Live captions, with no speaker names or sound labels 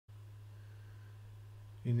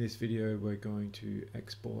In this video we're going to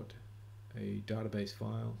export a database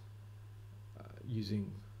file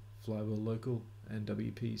using flywheel local and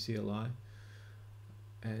WPCLI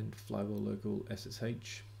and flywheel local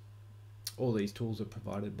SSH. All these tools are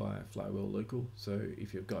provided by flywheel local, so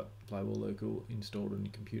if you've got flywheel local installed on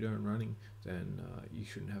your computer and running, then you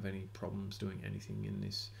shouldn't have any problems doing anything in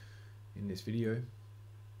this video.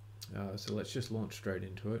 So let's just launch straight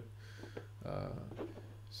into it.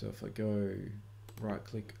 So if I go right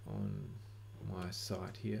click on my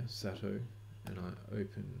site here, Sato, and I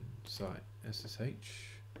open site SSH,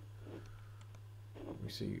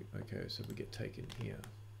 we see, okay, so we get taken here.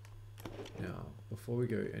 Now, before we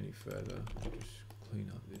go any further, I'll just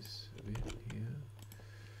clean up this a bit here.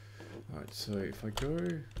 Alright, so if I go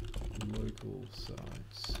local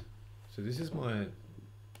sites, so this is my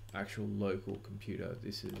actual local computer,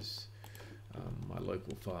 this is my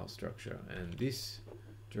local file structure, and this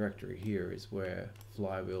directory here is where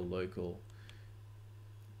flywheel local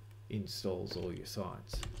installs all your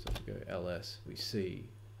sites. So if we go ls, we see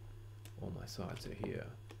all my sites are here,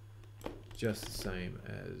 just the same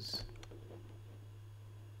as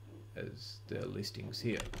the listings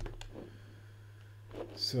here.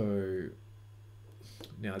 So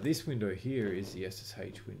now this window here is the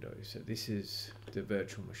SSH window. So this is the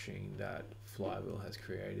virtual machine that Flywheel has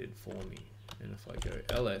created for me. And if I go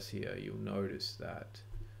ls here, you'll notice that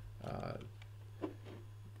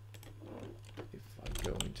if I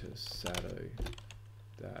go into Sato,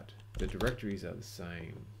 that the directories are the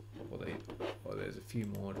same, or there's a few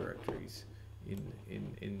more directories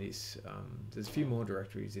in this. There's a few more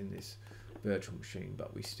directories in this virtual machine,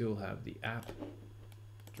 but we still have the app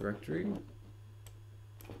directory,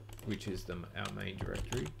 which is our main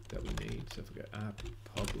directory that we need. So if we go app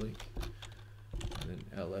public and then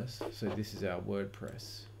ls, so this is our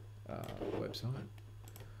WordPress website,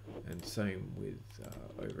 and same with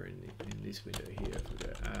over in this window here. If we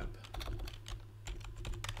go app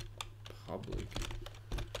public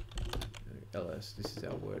ls, this is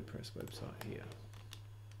our WordPress website here.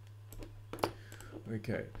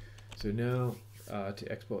 Okay, so now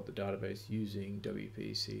to export the database using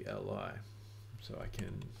WPCLI, so I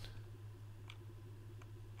can.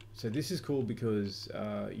 So this is cool because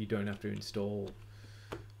you don't have to install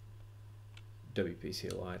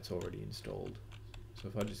WPCLI; it's already installed. So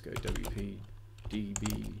if I just go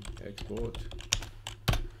wp-db export,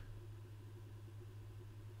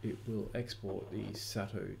 it will export the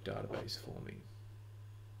Sato database for me.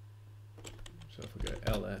 So if we go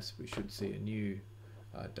ls, we should see a new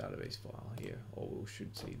database file here, or we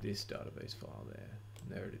should see this database file there. And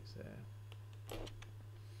there it is there.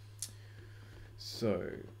 So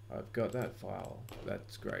I've got that file,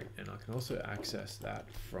 that's great, and I can also access that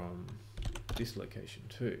from this location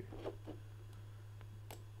too.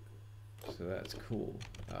 So that's cool.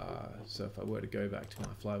 So if I were to go back to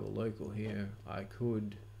my flywheel local here, I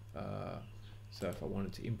could, so if I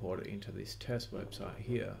wanted to import it into this test website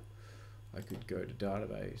here, I could go to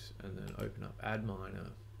database and then open up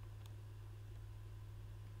adminer.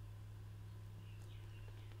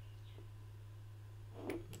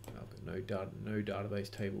 I've got no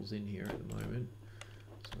database tables in here at the moment,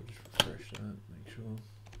 so I'll just refresh that, make sure.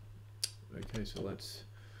 Okay, so let's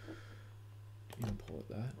import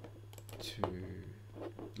that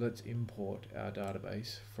let's import our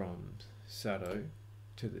database from Sato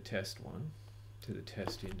to the test one, to the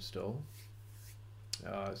test install.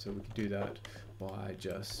 So we can do that by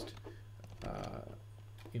just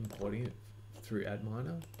importing it through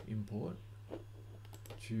adminer, import,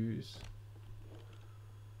 choose,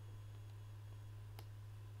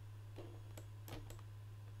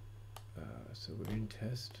 so we're in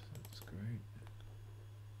test, that's great,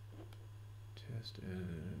 test,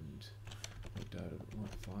 and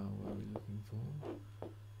what file were we looking for?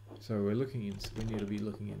 So we need to be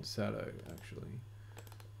looking in Sato actually,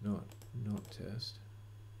 not test.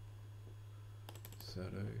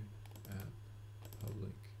 Sato app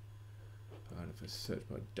public. Alright, if I search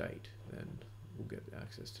by date, then we'll get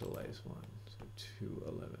access to the latest one. So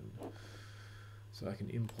 211. So I can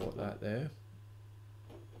import that there.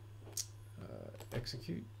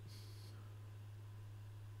 Execute.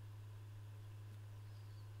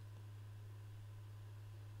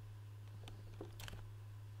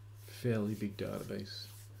 Fairly big database,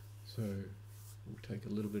 so will take a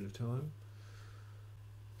little bit of time.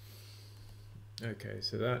 Okay,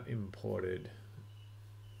 so that imported,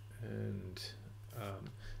 and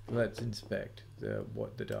let's inspect the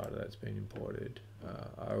data that's been imported.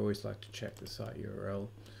 I always like to check the site URL.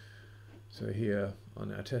 So here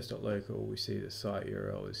on our test.local, we see the site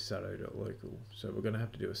URL is sato.local. So we're going to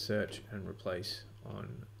have to do a search and replace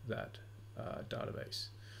on that database,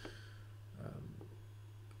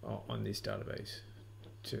 on this database,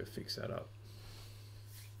 to fix that up.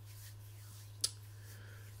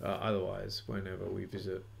 Otherwise, whenever we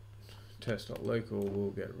visit test.local,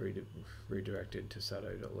 we'll get redirected to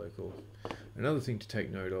sado.local. Another thing to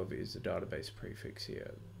take note of is the database prefix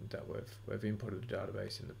here, that we've imported the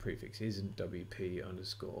database and the prefix isn't WP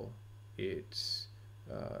underscore, it's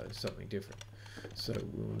something different. So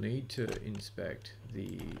we'll need to inspect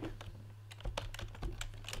the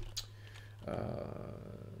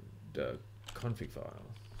config file,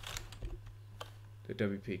 the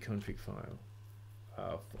WP config file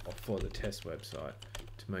for the test website,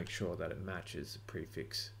 to make sure that it matches the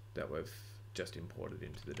prefix that we've just imported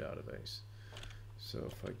into the database. So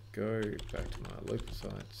if I go back to my local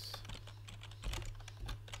sites,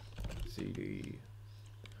 cd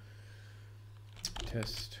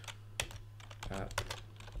test app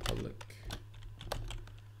public,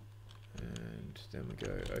 and then we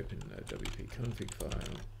go open the WP config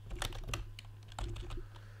file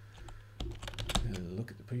and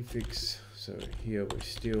look at the prefix. So here we're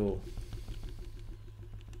still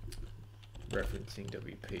referencing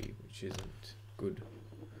WP, which isn't good.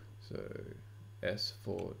 So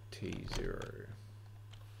S4T0,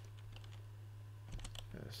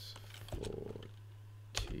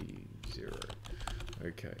 S4T0.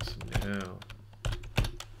 Okay, so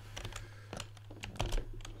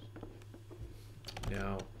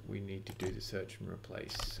now we need to do the search and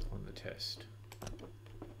replace on the test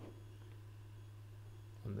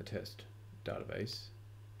database,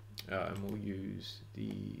 and we'll use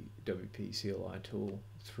the WPCLI tool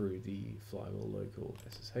through the flywheel local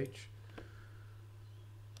SSH.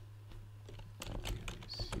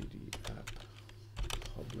 CD app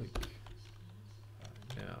public,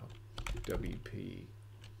 now WP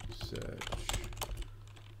search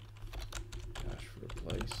dash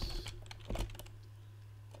replace,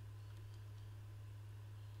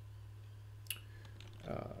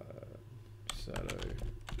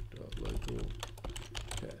 sado.local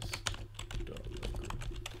test.local.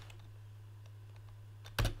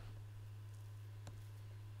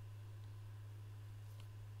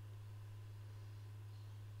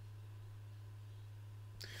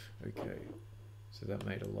 Okay, so that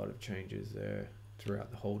made a lot of changes there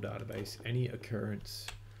throughout the whole database. Any occurrence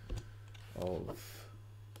of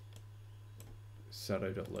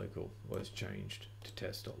sado.local was changed to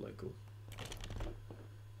test.local.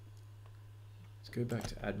 Let's go back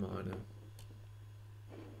to adminer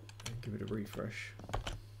and give it a refresh.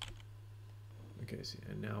 Okay, so,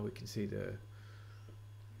 and now we can see the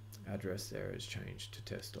address there has changed to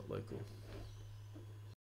test.local.